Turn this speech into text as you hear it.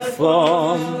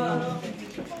transform.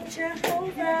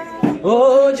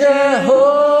 Oh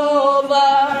Jehovah,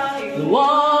 the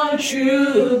one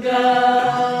true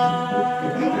God.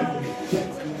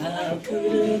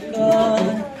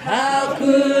 How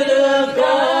could a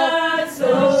God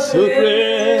so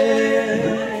great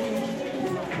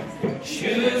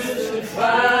choose to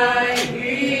find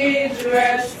his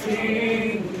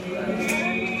resting?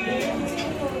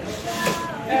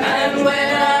 And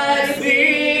when I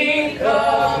think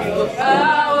of your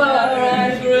power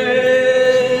and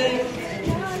grace,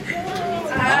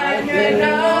 I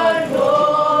cannot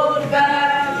hold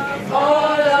back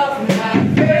all of my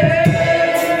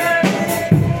faith.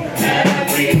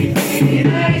 Everything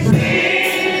I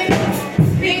see,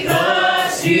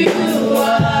 because you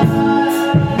are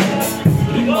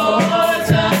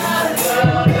immortal,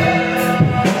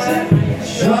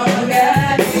 strong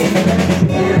and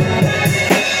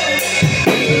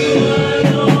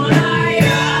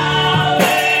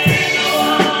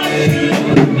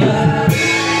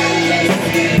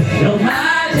your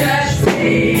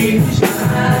majesty,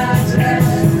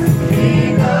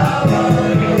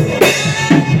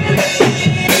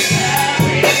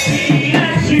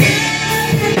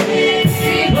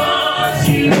 because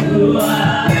you are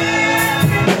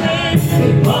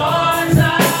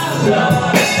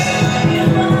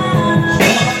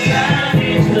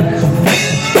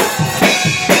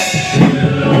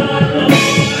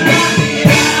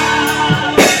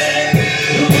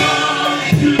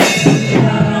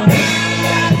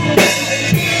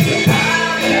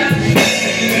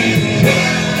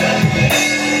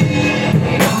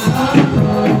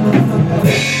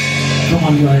Come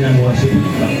on, go ahead and worship.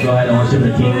 Go ahead and worship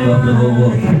the King of the whole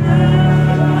world.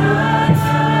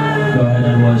 Go ahead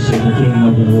and worship the King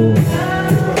of the whole world.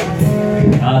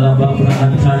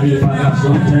 Alabama Tali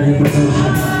Parason Tali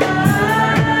Parason.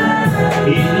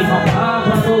 Ini Papa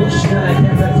Parason Tali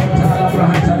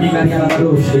Parason Tali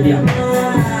Parason.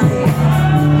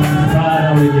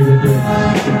 Father, we give you praise.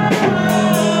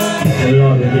 The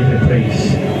Lord, we give you praise.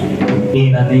 In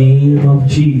the name of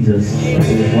Jesus, we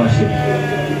worship.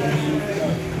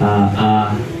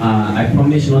 I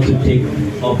promise not to take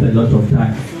up a lot of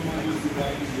time.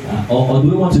 Or do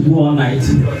we want to do all night?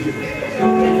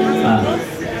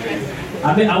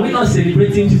 Are we not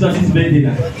celebrating Jesus' birthday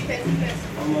now?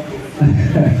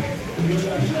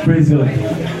 Praise God.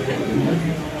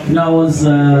 Now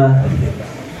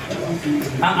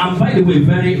and by the way,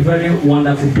 very, very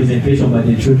wonderful presentation by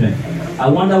the children. I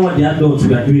wonder what the adults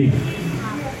were doing.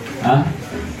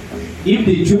 If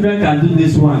the children can do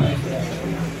this one,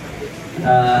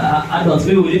 adults,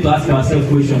 maybe we need to ask ourselves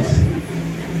questions.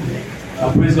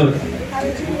 Praise God.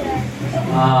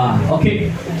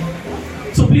 Okay.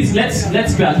 So please let's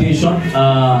pay attention.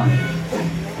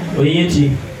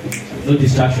 No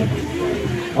distraction.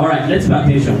 All right, let's pay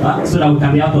attention so that we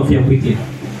can be out of here quickly.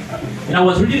 And I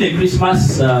was reading a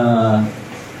Christmas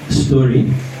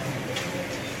story.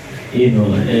 You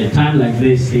know, a time like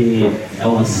this, there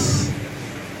was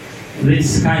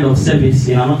this kind of service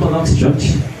in an Orthodox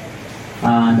church.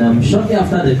 And shortly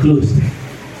after they closed,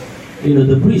 you know,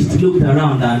 the priest looked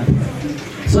around and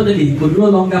suddenly he could no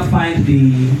longer find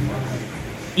the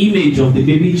image of the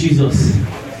baby Jesus,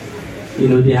 you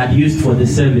know, they had used for the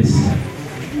service.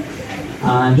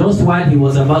 And just while he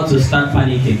was about to start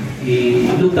panicking,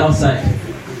 he looked outside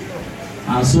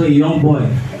and saw a young boy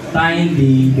tying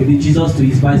the baby Jesus to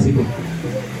his bicycle.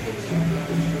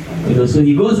 You know, so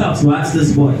he goes out to ask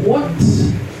this boy, what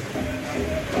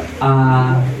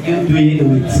are you doing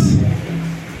with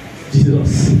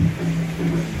Jesus?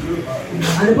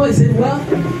 And the boy said, well,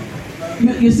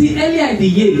 you see, earlier in the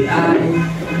year, I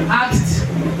asked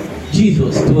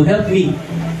Jesus to help me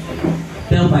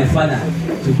tell my father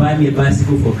to buy me a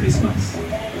bicycle for Christmas.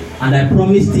 And I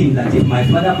promised him that if my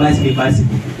father buys me a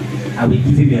bicycle, I will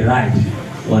give him a ride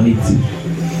on it.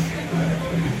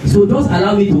 So just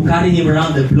allow me to carry him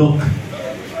around the block.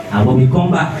 And when we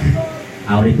come back,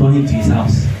 I'll return him to his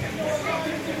house.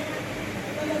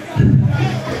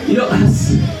 You know,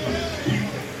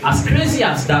 as crazy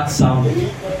as that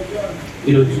sounded,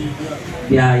 you know,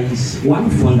 there is one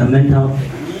fundamental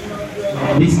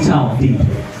this child did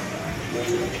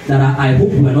that I hope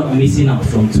we're not missing out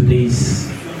from today's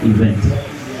event.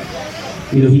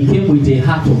 You know, he came with a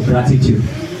heart of gratitude.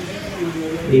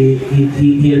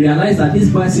 He realized that this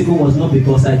bicycle was not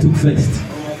because I took first.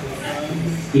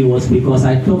 It was because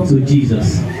I talked to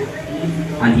Jesus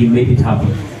and he made it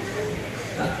happen.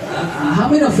 How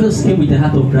many of us came with a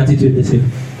heart of gratitude this year?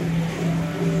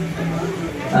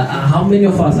 How many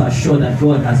of us are sure that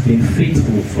God has been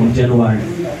faithful from January?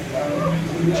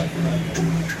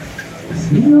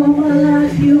 In all my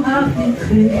life you have been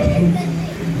faithful.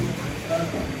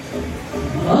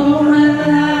 All my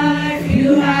life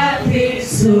you have been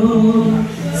so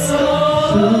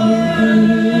good.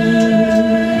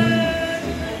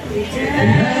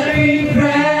 Every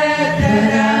breath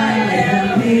that I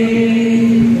am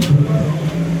in,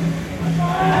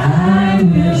 I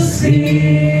will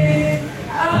sing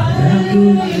of the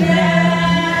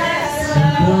goodness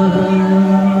of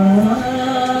God.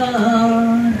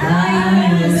 I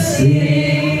will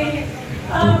sing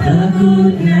of the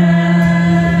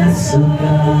goodness of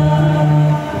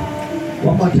God.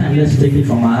 One more time, let's take it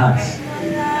from our hearts.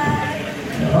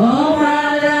 All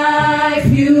my life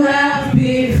you have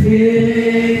been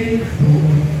faithful.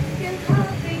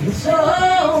 So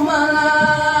all my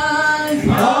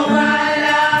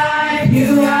life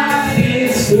you have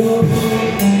been so good.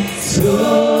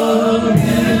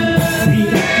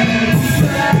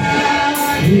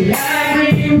 With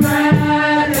every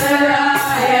breath that I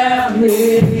am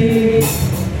living,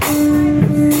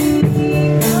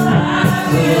 I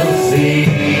will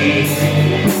sing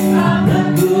of the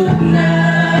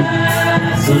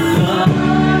goodness of God.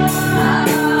 I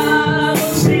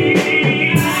will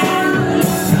sing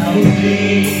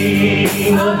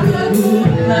of the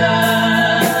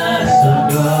goodness of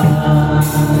God.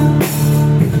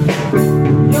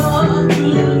 Your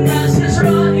goodness is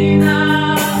running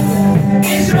after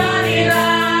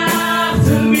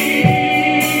me.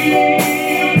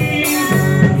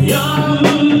 Your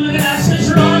goodness is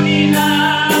running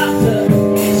after.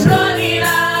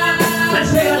 Let's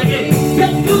say it again.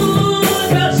 Your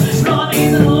goodness is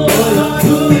running after. Your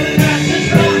goodness is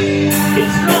running after.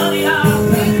 It's running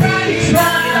after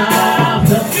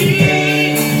me.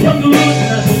 Your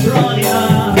goodness is running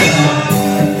after.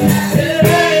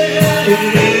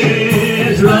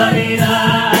 It's running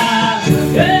after.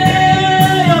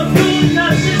 Your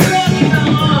goodness is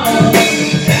running after.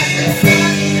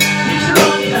 It's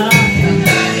running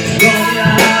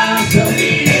after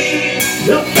me.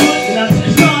 Your goodness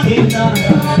is running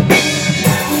after.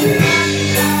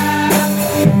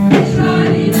 It's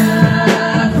running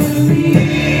after me.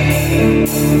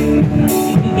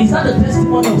 Is that the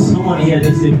testimony of someone here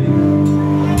this evening?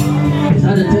 Is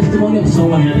that the testimony of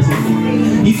someone here this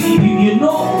evening? You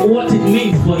know what it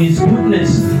means for His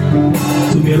goodness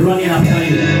to be running after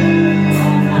you.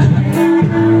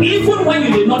 Even when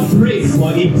you did not pray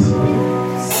for it,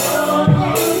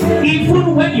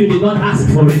 even when you did not ask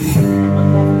for it.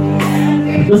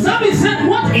 The psalmist said,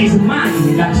 what is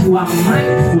man that you are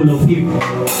mindful of him?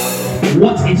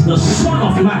 What is the Son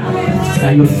of Man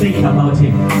that you think about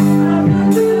him?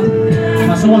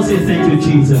 Can someone say thank you,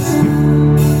 Jesus?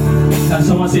 Can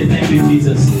someone say thank you,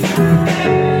 Jesus?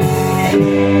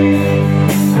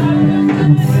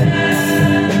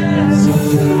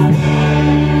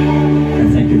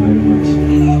 Thank you very much.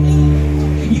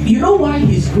 You know why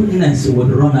His goodness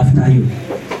would run after you?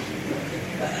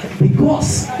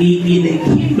 Because in a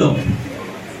kingdom,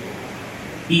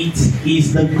 it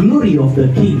is the glory of the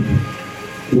king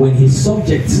when his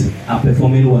subjects are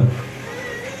performing well.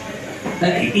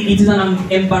 It is an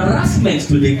embarrassment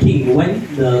to the king when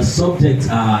the subjects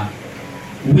are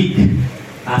weak,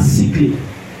 are sickly,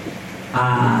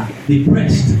 are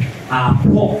depressed, are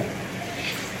poor.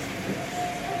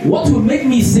 What will make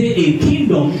me say a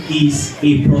kingdom is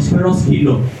a prosperous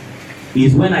kingdom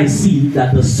is when I see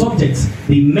that the subjects,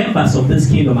 the members of this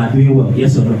kingdom are doing well.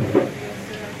 Yes or no?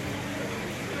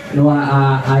 No,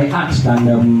 I asked, and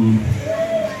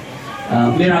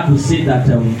Miracle said that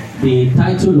the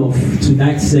title of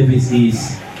tonight's service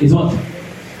is what?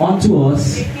 Unto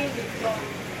us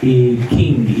a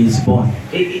king is born.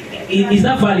 Is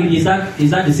that valid? Is that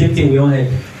the same thing we all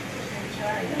heard?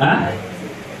 Huh?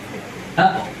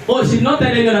 Oh, she's not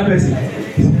telling any other person.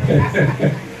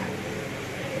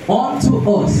 Unto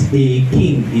us a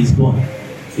king is born.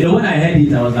 You know, when I heard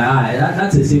it, I was like,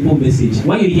 that's a simple message.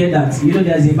 When you hear that, you know,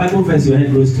 there's a Bible verse your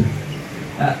head goes to.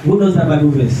 Who knows that Bible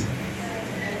verse?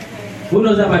 Who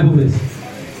knows that Bible verse?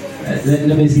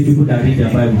 Let me see people that read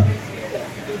their Bible.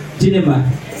 Chinema,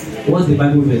 what's the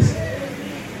Bible verse?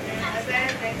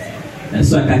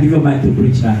 So I can give you a mic to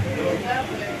preach now.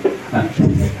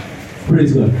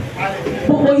 Praise God.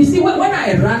 But you see, when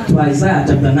I ran to Isaiah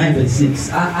chapter 9 verse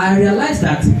 6, I realized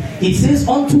that it says,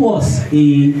 unto us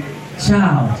a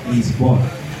child is born.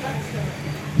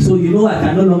 So you know I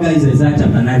can no longer use Isaiah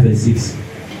chapter 9 verse 6.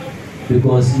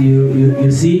 Because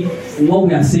you see, what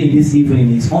we are saying this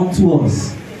evening is, unto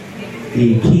us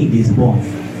a king is born.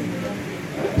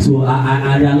 So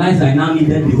I realized I now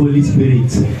needed the Holy Spirit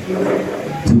to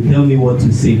tell me what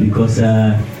to say, because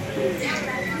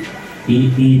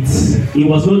it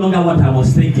was no longer what I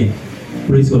was thinking.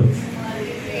 Praise God.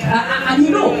 And you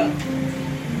know,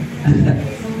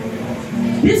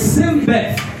 this same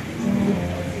birth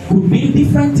could mean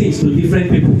different things to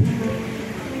different people.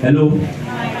 Hello?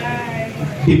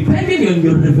 Depending on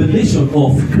your revelation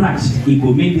of Christ, it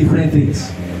could mean different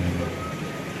things.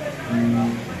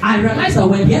 I realized that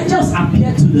when the angels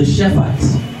appeared to the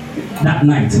shepherds that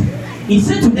night, he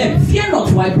said to them, "Fear not,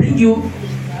 for I bring you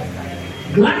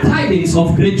glad tidings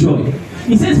of great joy."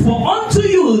 He says, "For unto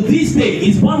you this day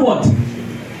is born" what?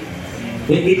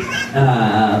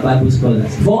 Bible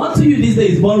scholars. "For unto you this day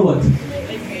is born" what?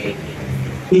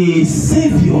 A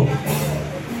Savior.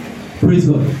 Praise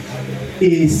God.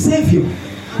 A Savior.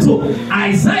 So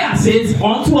Isaiah says,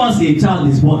 "Unto us a child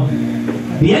is born."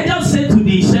 The angel said to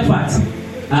the shepherds,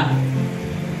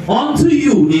 "Unto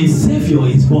you a Savior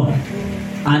is born."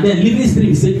 And then Living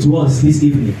Stream said to us this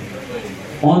evening,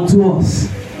 "Unto us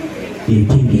a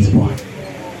King is born."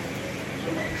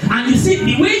 And you see,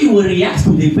 the way you will react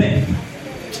to the birth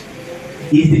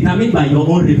is determined by your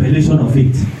own revelation of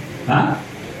it.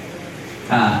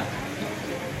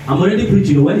 I'm already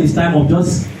preaching when it's time of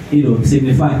just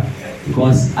signify,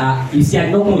 because you see,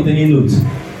 I don't come with any notes,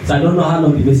 so I don't know how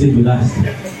long the message will last.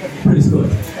 Praise God.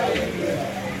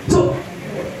 So,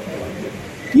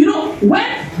 when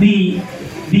the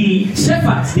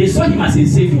shepherds, they saw him as a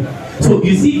Savior. So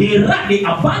you see, they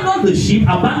abandoned the sheep,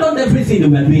 abandoned everything they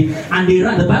were doing, and they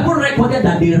ran. The Bible recorded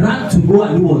that they ran to go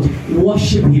and do what?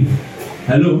 Worship him.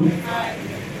 Hello?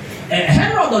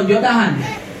 Herod, on the other hand,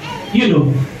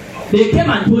 they came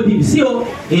and told him, "See,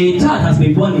 a child has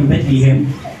been born in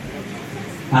Bethlehem,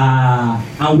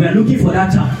 and we are looking for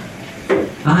that child.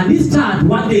 And this child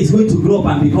one day is going to grow up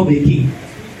and become a king."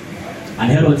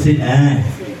 And Herod said,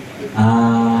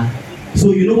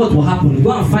 "So you know what will happen?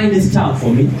 Go and find this child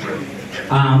for me,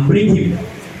 bring him,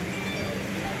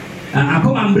 and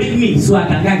come and bring me, so I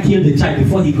can go and kill the child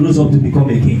before he grows up to become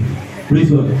a king." Praise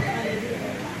God.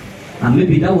 And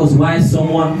maybe that was why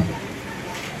someone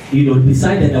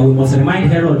decided that we must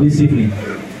remind Herod this evening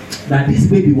that this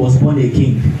baby was born a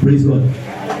king. Praise God.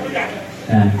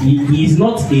 He is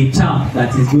not a child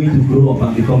that is going to grow up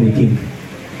and become a king.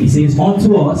 He says,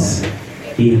 "Unto us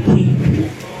a king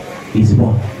is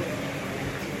born."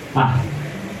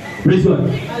 Praise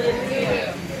God.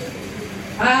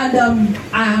 And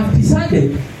I have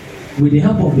decided, with the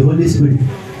help of the Holy Spirit,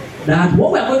 that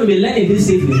what we are going to be learning this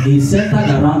evening is centered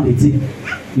around the thing.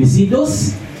 You see,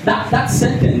 that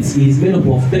sentence is made up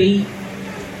of 3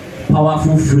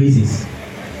 powerful phrases.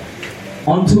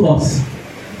 Unto us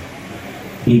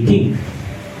a king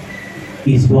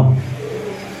is born.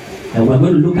 And we're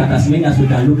going to look at as many as we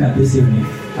can look at this evening.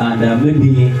 And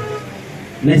maybe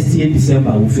next year,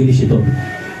 December, we'll finish it up.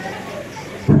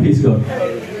 Praise God.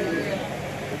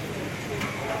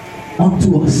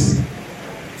 Unto us.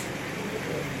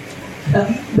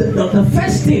 The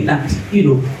first thing that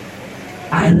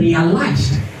I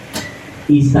realized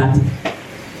is that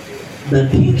the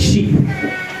kingship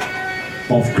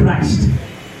of Christ,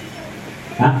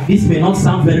 this may not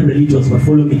sound very religious, but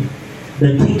follow me.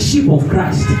 The kingship of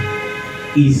Christ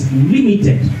is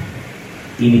limited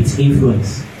in its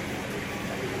influence.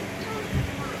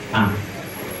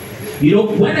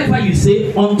 Whenever you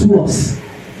say "unto us,"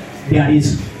 there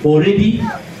is already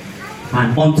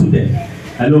an "unto them."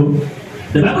 Hello?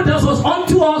 The Bible tells us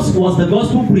unto us was the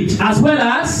gospel preached as well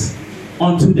as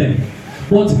unto them.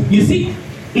 But you see,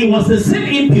 it was the same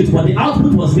input, but the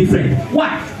output was different.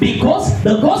 Why? Because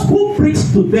the gospel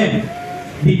preached to them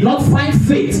did not find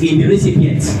faith in the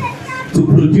recipients to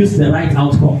produce the right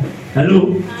outcome.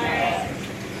 Hello?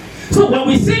 So when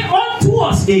we say unto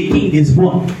us a king is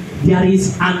born, there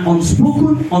is an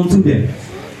unspoken unto them.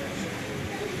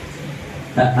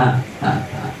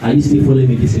 Are you still following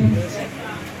me this evening?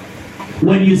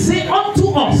 When you say unto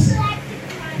us,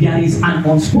 there is an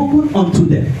unspoken unto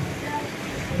them.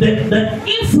 The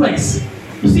influence.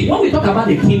 You see, when we talk about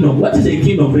the kingdom, what is a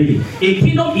kingdom really? A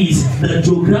kingdom is the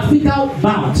geographical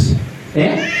bounds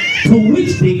to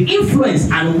which the influence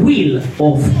and will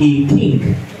of a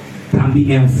king can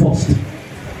be enforced.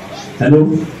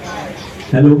 Hello?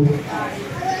 Hello?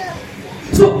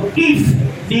 So, if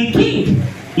the king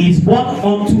is born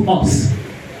unto us,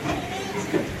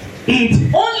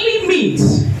 it only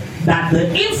means that the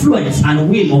influence and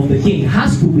will of the king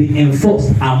has to be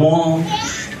enforced among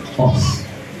us.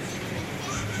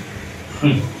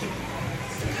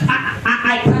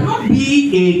 I cannot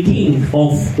be a king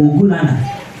of Ogulana,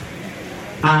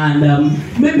 and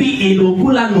maybe in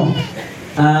Ogulano,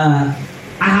 I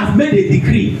have made a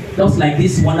decree, just like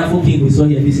this wonderful king we saw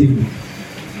here this evening.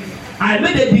 I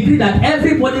made a decree that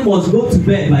everybody must go to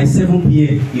bed by 7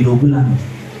 p.m. in Ogulano.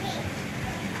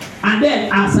 And then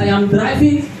as I am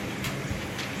driving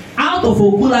out of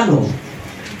Ogulano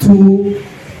to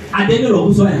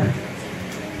Adenirogusoya,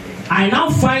 I now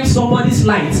find somebody's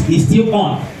light is still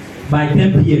on by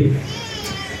 10 p.m.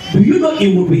 Do you know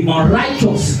it would be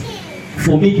unrighteous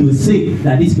for me to say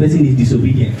that this person is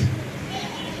disobedient?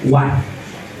 Why?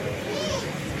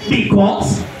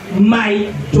 Because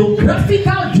my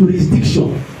geographical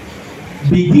jurisdiction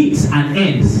begins and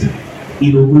ends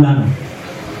in Ogulano.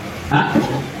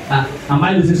 Am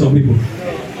I losing some people?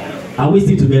 Are we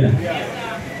still together?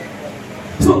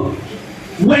 So,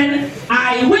 when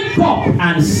I wake up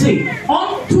and say,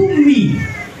 unto me,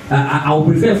 I would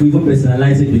prefer if we even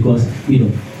personalize it because,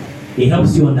 it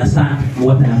helps you understand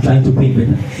what I am trying to paint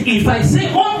better. If I say,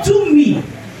 unto me,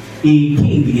 a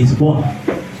king is born.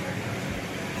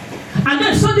 And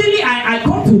then suddenly I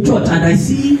come to church and I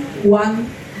see one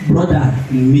brother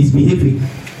misbehaving.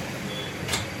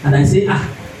 And I say,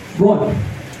 God,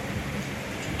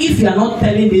 if you are not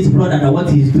telling this brother that what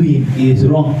he is doing is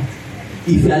wrong,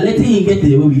 if you are letting him get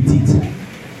away with it,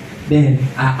 then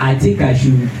I think I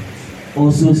should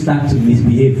also start to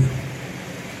misbehave.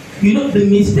 The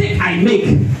mistake I make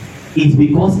is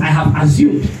because I have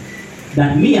assumed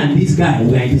that me and this guy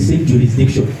were in the same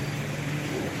jurisdiction.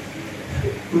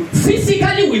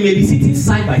 Physically, we may be sitting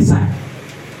side by side,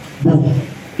 but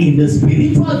in the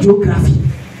spiritual geography,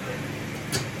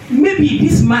 maybe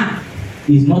this man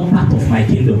is not part of my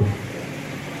kingdom.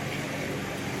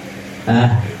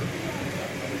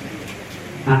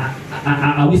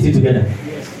 Are we still together?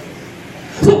 Yes.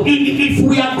 So if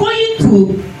we are going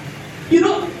to,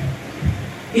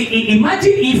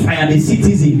 imagine if I am a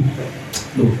citizen.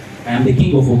 No, I am the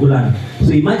king of Ogulano.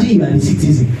 So imagine you are the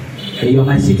citizen. You are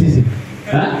my citizen.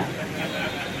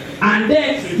 And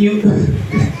then you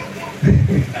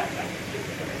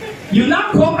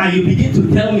now come and you begin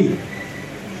to tell me,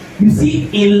 you see,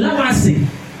 in Lawansi,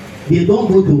 they don't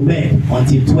go to bed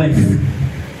until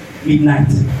 12 midnight.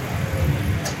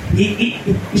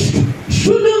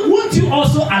 Won't you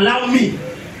also allow me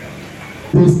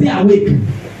to stay awake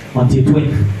until 12?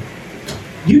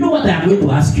 Do you know what I am going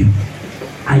to ask you?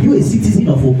 Are you a citizen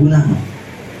of Ogulano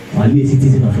or are you a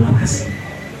citizen of Lawansi?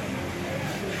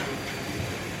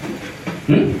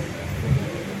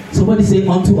 Somebody say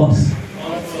unto us.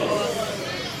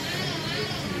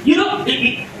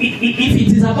 If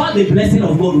it is about the blessing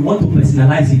of God, we want to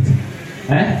personalize it.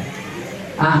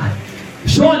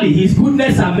 Surely his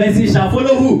goodness and mercy shall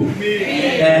follow who? Me.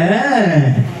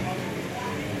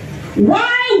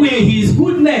 Why will his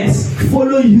goodness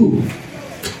follow you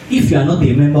if you are not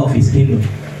a member of his kingdom?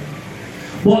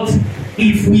 But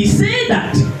if we say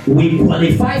that we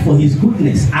qualify for his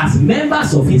goodness as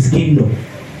members of his kingdom,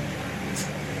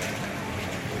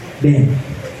 then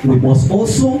we must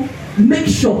also make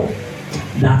sure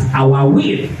that our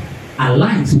will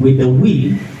aligns with the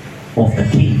will of the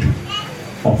king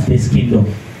of this kingdom.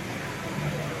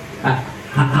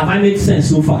 Have I made sense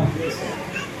so far?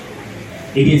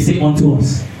 Again, say unto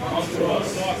us.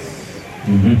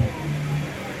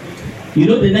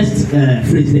 The next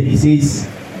phrase that he says,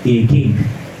 a king.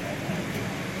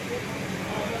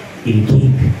 A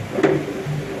king.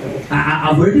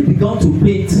 I've already begun to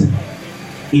paint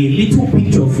a little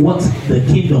picture of what the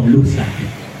kingdom looks like.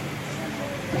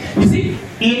 You see,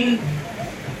 in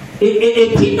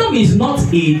a kingdom is not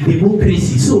a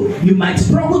democracy, so you might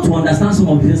struggle to understand some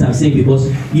of the things I'm saying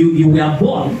because you were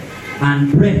born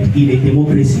and bred in a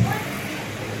democracy.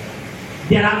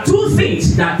 There are two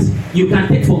things that you can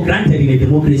take for granted in a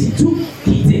democracy. Two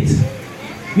key things.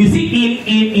 You see,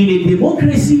 in a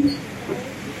democracy,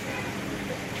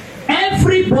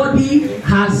 everybody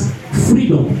has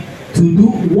freedom to do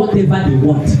whatever they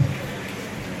want,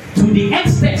 to the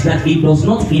extent that it does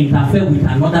not interfere with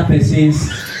another person's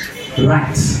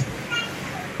rights.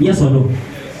 Yes or no?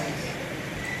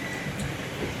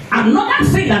 Another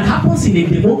thing that happens in a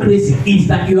democracy is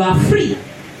that you are free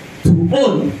to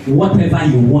own whatever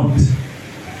you want,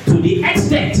 to the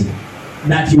extent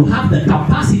that you have the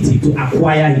capacity to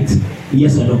acquire it.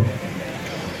 Yes or no?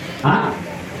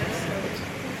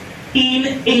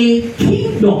 In a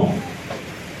kingdom,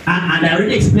 and I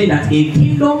already explained that a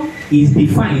kingdom is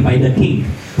defined by the king.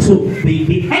 So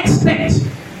the extent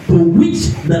to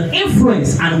which the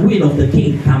influence and will of the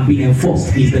king can be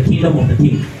enforced is the kingdom of the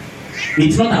king.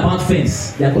 It's not about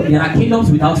fence. There are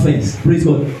kingdoms without fence. Praise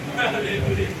God.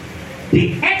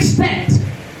 The extent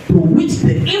to which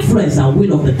the influence and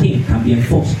will of the king can be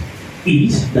enforced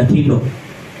is the kingdom.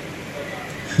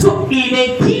 So in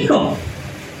a kingdom,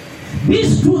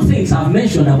 these two things I've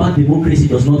mentioned about democracy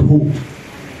does not hold.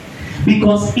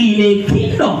 Because in a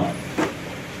kingdom,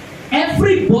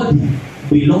 everybody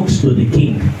belongs to the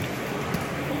king.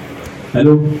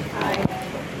 Hello?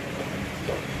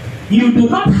 You do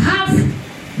not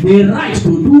have the right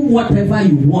to do whatever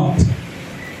you want.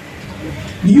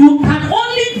 You can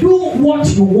only do what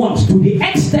you want to the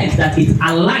extent that it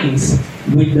aligns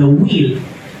with the will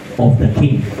of the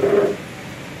king.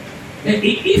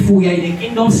 If we are in a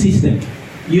kingdom system,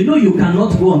 you know you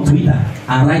cannot go on Twitter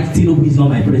and write Tinubu is not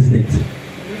my president.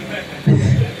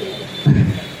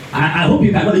 I hope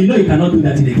you cannot. You know you cannot do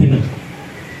that in the kingdom.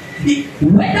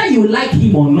 Whether you like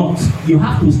him or not, you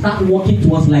have to start working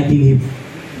towards liking him.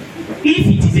 If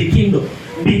it is a kingdom,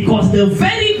 because the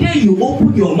very day you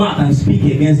open your mouth and speak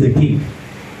against the king,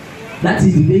 that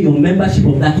is the day your membership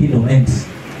of that kingdom ends.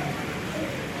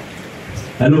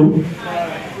 Hello?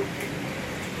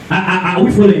 Are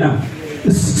we following now?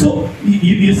 So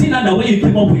you see now that when you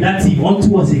came up with that team,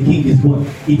 unto us a king is born.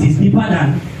 It is deeper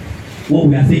than what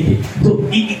we are thinking. So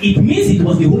it means it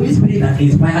was the Holy Spirit that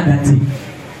inspired that team.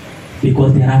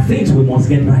 Because there are things we must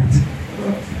get right.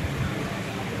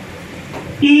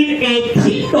 In a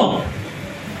kingdom,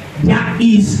 there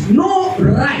is no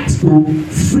right to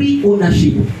free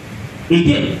ownership.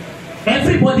 Again,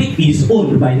 everybody is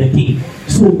owned by the king.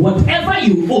 So whatever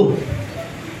you own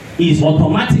is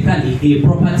automatically a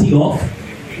property of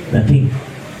the king.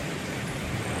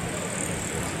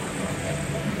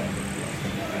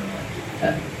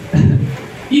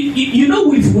 You know,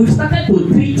 we've started to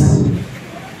treat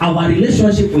our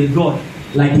relationship with God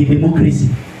like a democracy.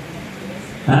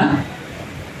 Huh?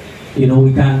 You know,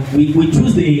 we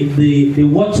choose the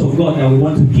words of God that we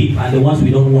want to keep and the ones we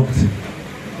don't want.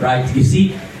 Right? You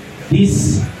see,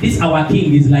 this our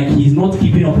king is like he's not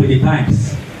keeping up with the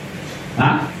times.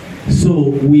 Huh? So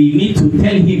we need to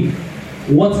tell him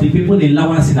what the people in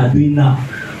Lawansin are doing now,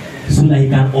 so that he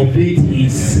can update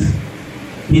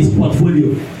his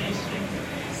portfolio.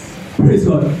 Praise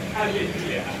God.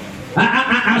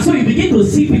 And so you begin to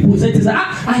see people say,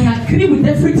 I agree with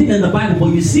everything in the Bible,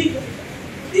 but you see,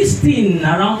 this thing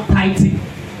around tithing,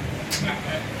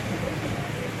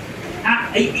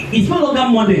 it's no longer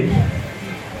modern.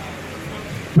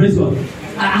 Praise God.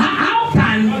 How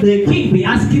can the king be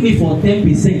asking me for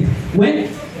 10% when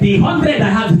the 100 I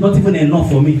have is not even enough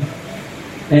for me?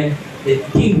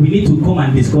 King, we need to come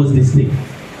and discuss this thing.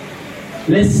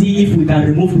 Let's see if we can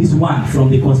remove this one from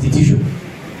the constitution.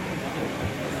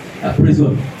 Praise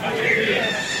God.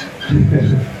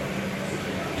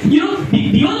 You know,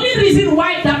 the only reason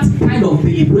why that kind of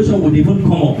deliberation would even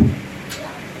come up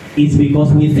is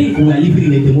because we think we are living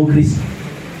in a democracy.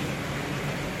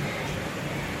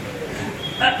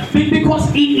 Because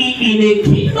in a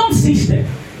kingdom system,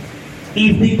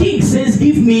 if the king says,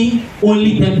 give me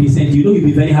only 10%, you know you'll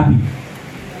be very happy.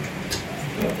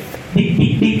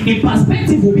 The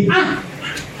perspective will be,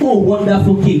 oh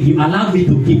wonderful king, you allowed me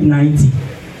to keep 90.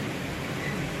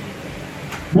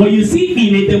 But you see,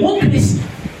 in a democracy,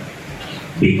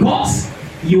 because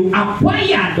you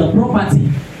acquired the property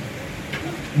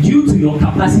due to your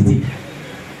capacity,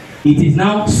 it is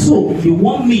now so you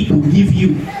want me to give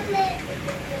you.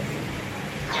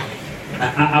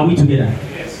 Are we together?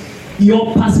 Yes.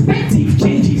 Your perspective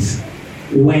changes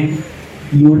when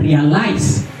you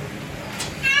realize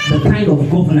the kind of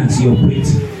governance you operate.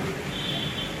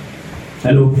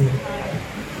 Hello?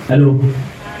 Hello?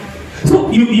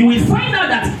 So you will find out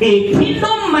that a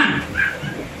kingdom man,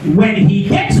 when he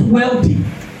gets wealthy,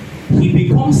 he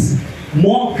becomes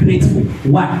more grateful.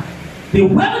 Why? The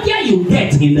wealthier you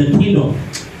get in the kingdom,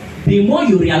 the more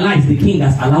you realize the king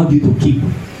has allowed you to keep.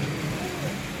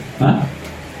 Huh?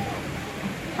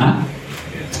 Huh?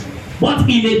 But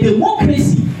in a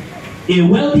democracy, a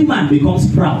wealthy man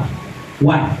becomes proud.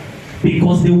 Why?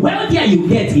 Because the wealthier you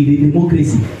get in a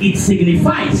democracy, it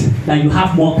signifies that you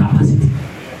have more capacity.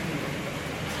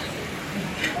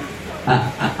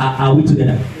 Are we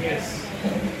together? Yes.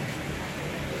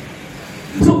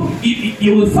 So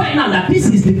you will find out that this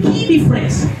is the key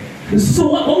difference.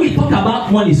 So when we talk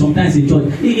about money sometimes in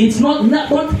church, it's not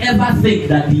ever think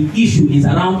that the issue is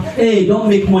around, hey, don't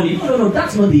make money. No,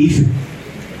 that's not the issue.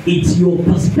 It's your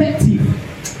perspective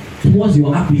towards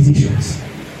your acquisitions.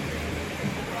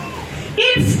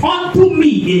 If unto me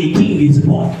a king is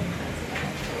born,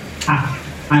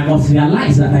 I must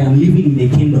realize that I am living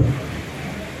in a kingdom.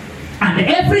 And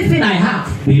everything I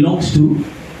have belongs to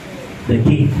the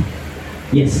king.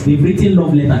 Yes, they've written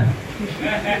love letter.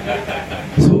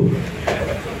 So,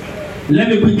 let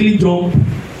me quickly jump.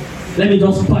 Let me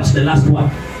just touch the last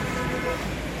one.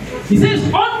 He says,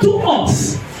 unto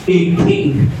us a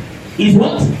king is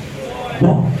what?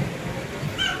 Born.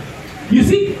 You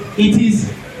see, it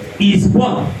is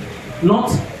born, not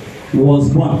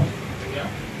was born.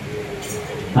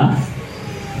 Huh?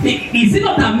 Is it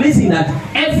not amazing that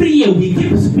every year we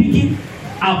keep speaking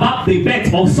about the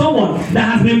birth of someone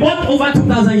that has been born over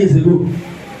 2,000 years ago?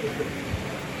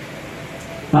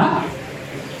 Huh?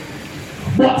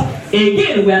 But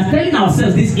again, we are telling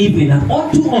ourselves this evening that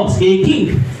unto us a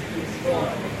king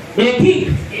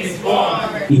is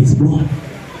born.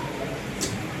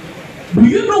 Do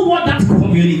you know what that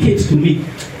communicates to me?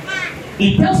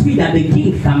 It tells me that the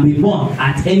king can be born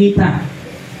at any time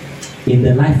in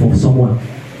the life of someone.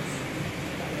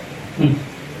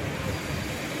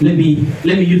 Let me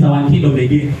use our kingdom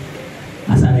again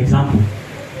as an example.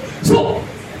 So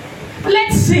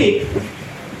let's say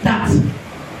that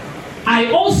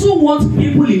I also want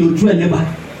people in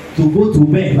Ojuelegba to go to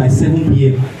bed by 7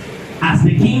 p.m. as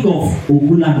the king of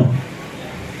Ogulano.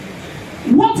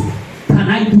 What can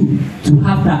I do to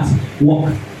have that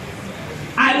work?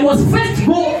 I must first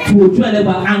go to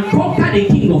Ojuelegba and conquer the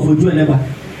king of Ojuelegba.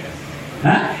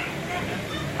 Huh?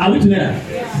 Are we together?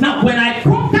 Yes. Now, when I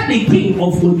conquer the king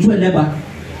of Ojuelegba,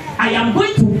 I am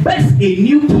going to birth a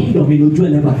new kingdom in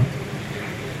Ojuelegba,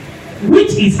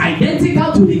 which is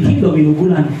identical to the kingdom in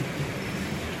Ogulano.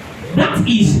 That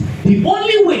is the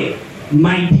only way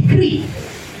my decree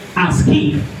as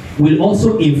king will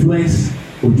also influence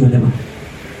Ojuelegba.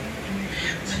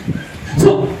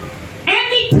 So,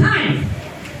 anytime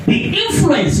the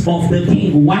influence of the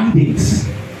king widens,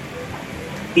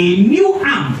 a new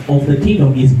arm of the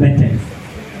kingdom is better.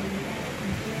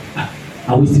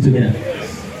 Are we still together?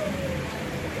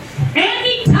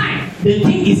 Anytime the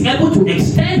king is able to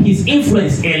extend his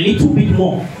influence a little bit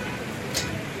more,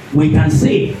 we can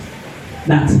say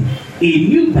that a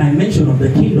new dimension of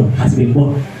the kingdom has been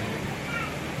born.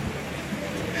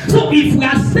 So if we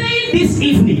are saying this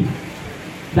evening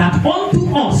that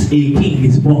unto us a king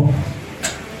is born,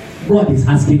 God is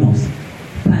asking us,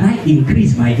 can I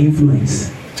increase my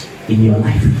influence in your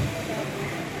life?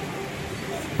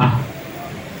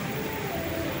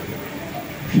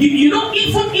 You know,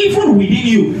 even within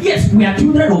you, yes, we are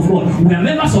children of God, we are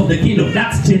members of the kingdom,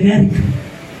 that's generic.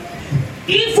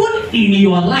 Even in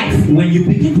your life, when you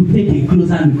begin to take a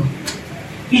closer look,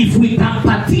 if we can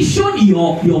partition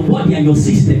your body and your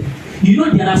system, you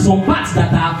know there are some parts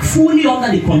that are fully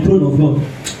under the control of God,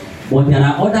 but there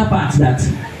are other parts that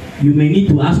you may need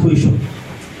to ask questions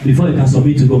before you can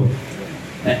submit to God.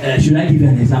 Should I give you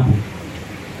an example?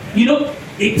 You know,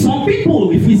 some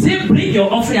people, if we say bring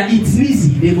your offering, it's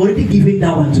easy. They've already given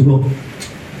that one to God.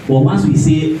 But once we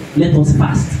say let us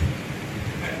fast,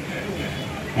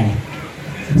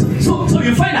 so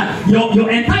you find that your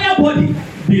entire body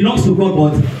belongs to God,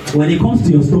 but when it comes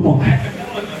to your stomach,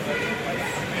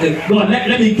 God,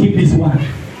 let me keep this one.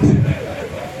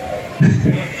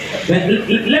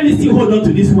 let me still hold on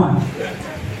to this one.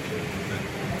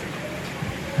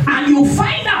 And you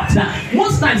find out that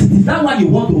most times it is that one you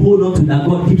want to hold on to that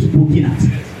God keeps poking at.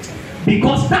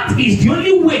 Because that is the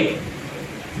only way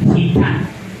he can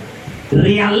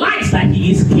realize that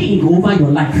he is king over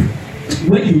your life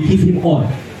when you give him all.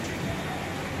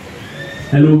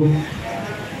 Hello?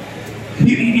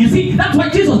 You see, that's why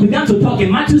Jesus began to talk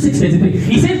in Matthew 6:33.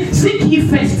 He said, seek ye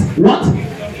first what?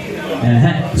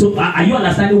 So are you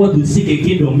understanding what to seek a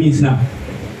kingdom means now?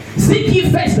 Seek ye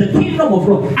first the kingdom of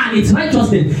God and its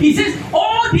righteousness. He says,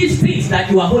 all these things that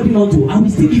you are holding on to, I will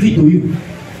still give it to you.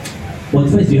 But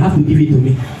first, you have to give it to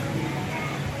me.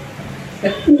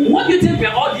 What do you think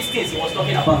were all these things he was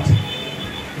talking about?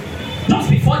 Just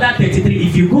before that 33,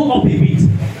 if you go up a bit,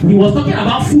 he was talking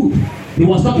about food. He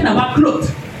was talking about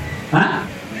clothes. Huh?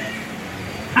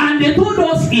 And they told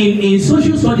us in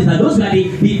social studies that those were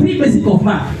the three basic of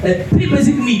man, three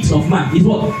basic needs of man is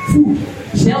what? Food,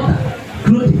 shelter,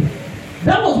 clothing.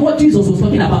 That was what Jesus was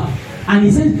talking about. And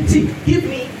he said, see, give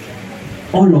me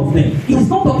all of them. He's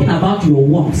not talking about your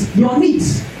wants, your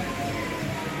needs.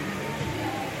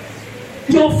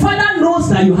 Your father knows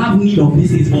that you have need of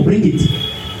these things, but bring it.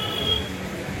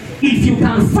 If you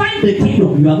can find the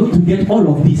kingdom, you are going to get all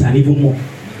of this and even more.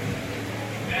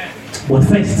 But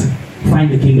first,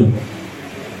 find the kingdom.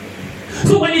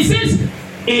 So when he says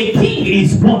a king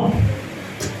is born,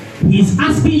 he's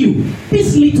asking you,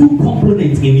 this little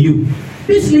component in you,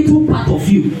 this little part of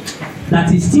you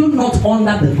that is still not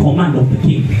under the command of the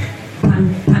king,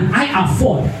 can I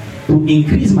afford to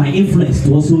increase my influence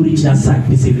to also reach that side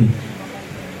this evening?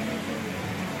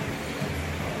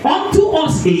 Unto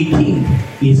us a king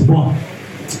is born.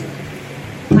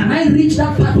 Can I reach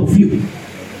that part of you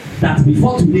that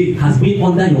before today has been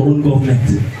under your own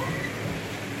government?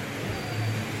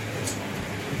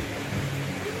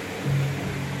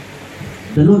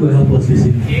 The Lord will help us this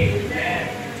evening.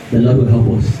 The Lord will help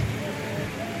us.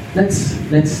 Let's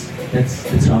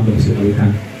round up so that we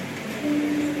can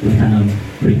we can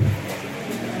pray.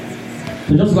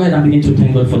 So just go ahead and begin to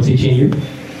thank God for teaching you.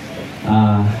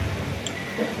 I'm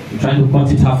trying to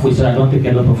cut it halfway so I don't take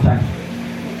a lot of time.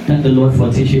 Thank the Lord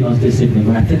for teaching us this evening.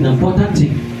 But I think the important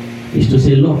thing is to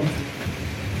say, Lord,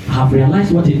 I have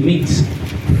realized what it means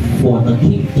for the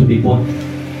King to be born.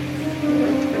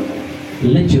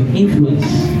 Let your influence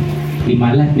in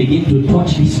my life begin to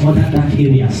touch these other dark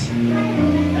areas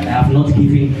that I have not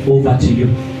given over to you.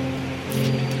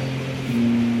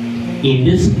 In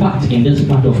this part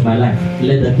of my life,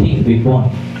 let the King be born.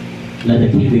 Let the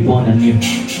King be born anew.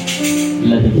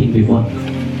 Let the King be born.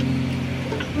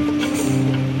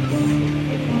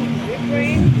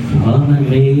 Come and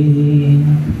make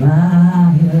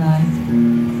my life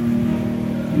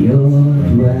your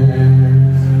dwelling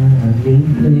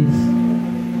place.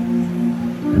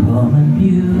 Come and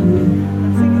build